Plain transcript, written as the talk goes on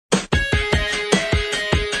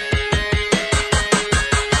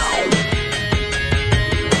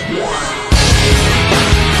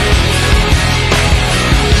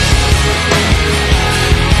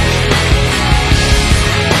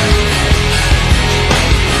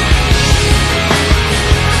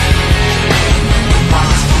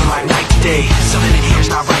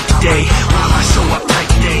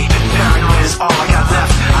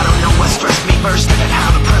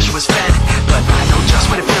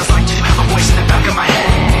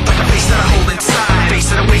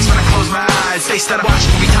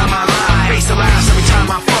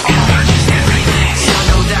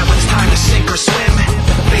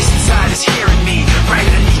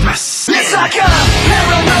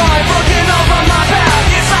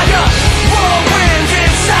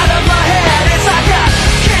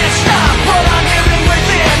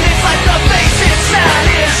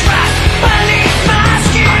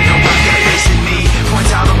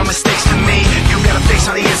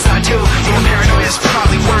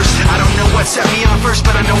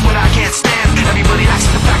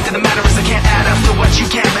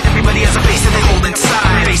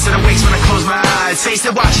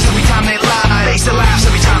every time they lie. Face the laughs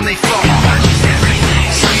every time they fall.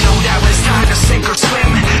 So you know that when it's time to sink or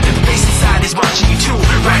swim, that the face inside is watching you too,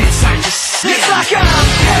 right inside your skin. It's like I'm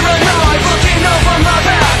paranoid looking over my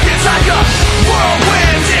back. It's like a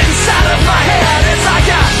whirlwind inside of my head. It's like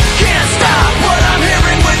I can't stop what I'm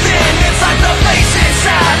hearing within. It's like the face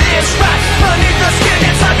inside is right beneath the skin.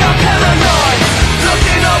 It's like I'm paranoid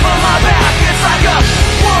looking over my back. It's like a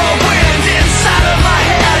whirlwind inside of my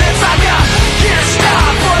head. It's like I can't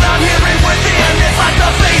stop what I'm hearing within. It's like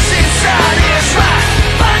the face inside is right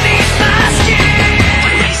beneath my skin.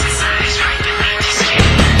 The face inside is right beneath the skin.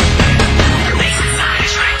 The face inside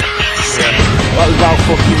is right beneath the skin. That was about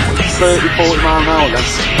fucking 30-40 miles an hour then.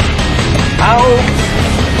 Ow!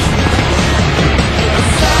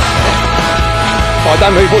 Oh,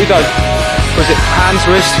 don't move, what are you doing? Was it hands,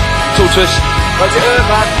 wrist, toe twist? Where's it hurt,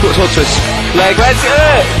 man? What toe twist? Leg, where's it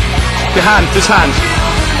hurt? Your hand, this hand.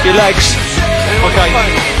 Your legs. Okay.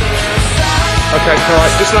 Okay,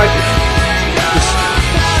 alright, just like... Just...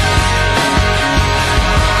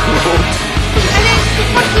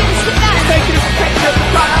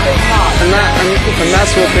 And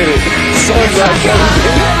that's what did it. So exactly.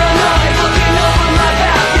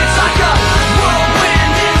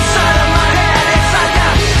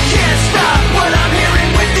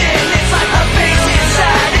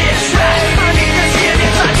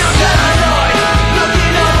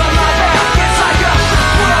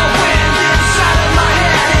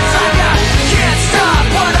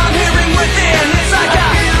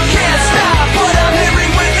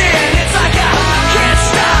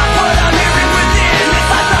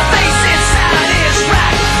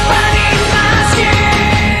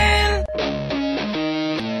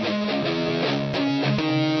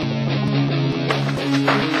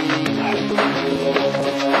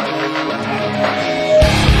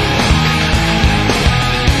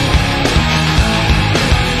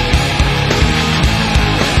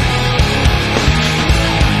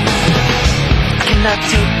 Not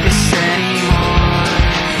take this anymore.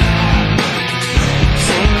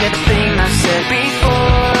 Saying everything I've said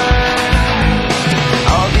before.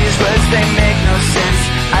 All these words, they make no sense.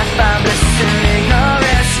 I find bliss in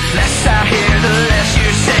ignorance. Less I hear, the less you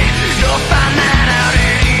say. You'll find that out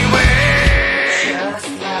anyway.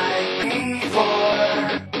 Just like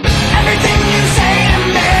before. Everything you say to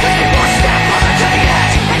me, one step closer to the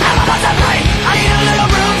edge, and I'm about to break. I need a little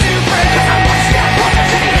room to breathe. 'Cause I'm one step closer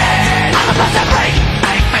to the edge, I'm about to break.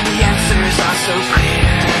 The answers are so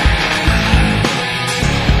clear.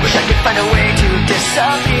 Wish I could find a way to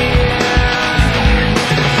disappear.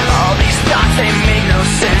 All these thoughts, they make no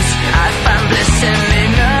sense. I find bliss in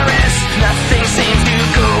ignorance. Nothing seems to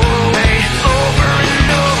go away. Over and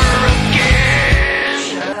over again.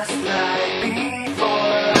 Just like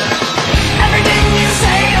before. Everything you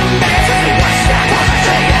say to me, one step closer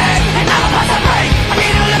to the edge, and I'm about to break. I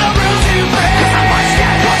need a little room to breathe. 'Cause I'm one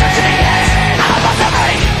step closer to the edge, I'm about to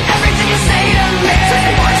break. Everything you say to me,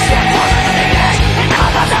 one step closer to the edge, and I'm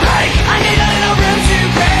about to break. I need a little room to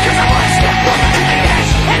breathe. 'Cause I'm one step closer to the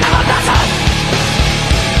edge, and I'm about to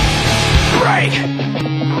break.